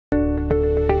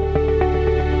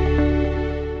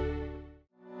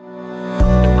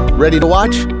Ready to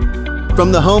watch?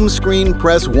 From the home screen,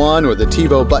 press 1 or the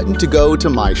TiVo button to go to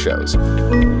My Shows.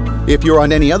 If you're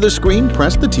on any other screen,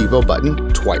 press the TiVo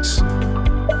button twice.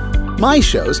 My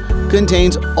Shows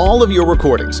contains all of your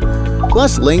recordings,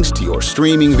 plus links to your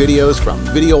streaming videos from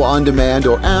video on demand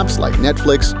or apps like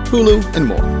Netflix, Hulu, and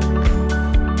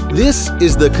more. This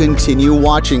is the Continue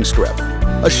Watching strip,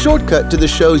 a shortcut to the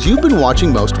shows you've been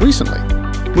watching most recently.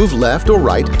 Move left or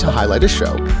right to highlight a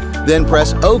show, then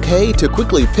press OK to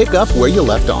quickly pick up where you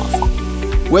left off,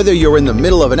 whether you're in the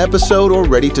middle of an episode or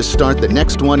ready to start the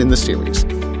next one in the series.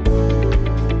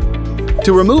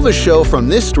 To remove a show from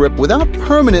this strip without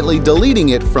permanently deleting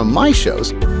it from My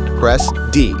Shows, press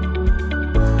D.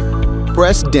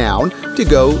 Press down to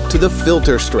go to the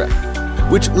Filter strip,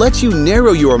 which lets you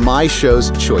narrow your My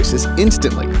Shows choices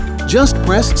instantly. Just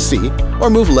press C or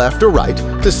move left or right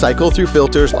to cycle through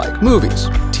filters like Movies,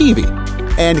 TV,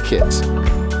 and Kids.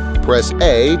 Press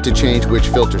A to change which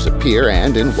filters appear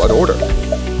and in what order.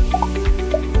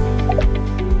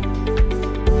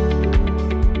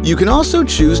 You can also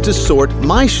choose to sort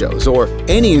My Shows or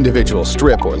any individual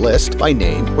strip or list by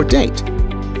name or date.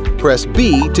 Press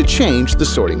B to change the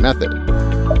sorting method.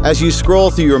 As you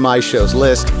scroll through your My Shows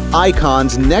list,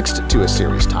 icons next to a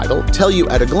series title tell you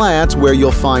at a glance where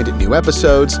you'll find new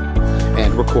episodes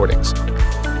and recordings.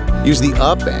 Use the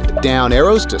up and down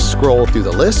arrows to scroll through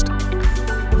the list,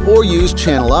 or use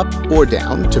channel up or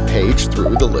down to page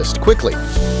through the list quickly.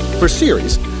 For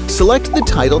series, select the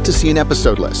title to see an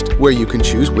episode list, where you can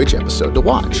choose which episode to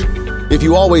watch. If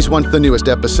you always want the newest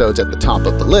episodes at the top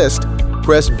of the list,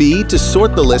 press B to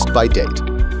sort the list by date.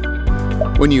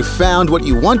 When you've found what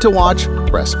you want to watch,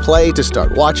 press play to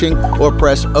start watching, or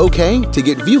press OK to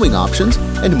get viewing options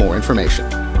and more information.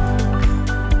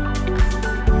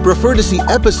 Prefer to see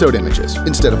episode images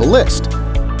instead of a list?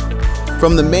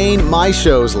 From the main My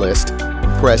Shows list,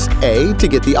 press A to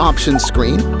get the options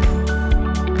screen,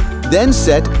 then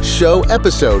set Show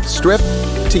Episode Strip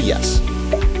to Yes.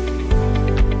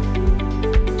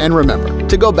 And remember,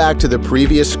 to go back to the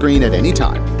previous screen at any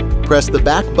time, press the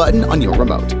back button on your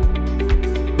remote.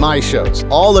 My Shows,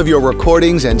 all of your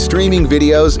recordings and streaming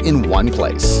videos in one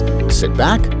place. Sit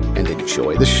back and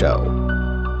enjoy the show.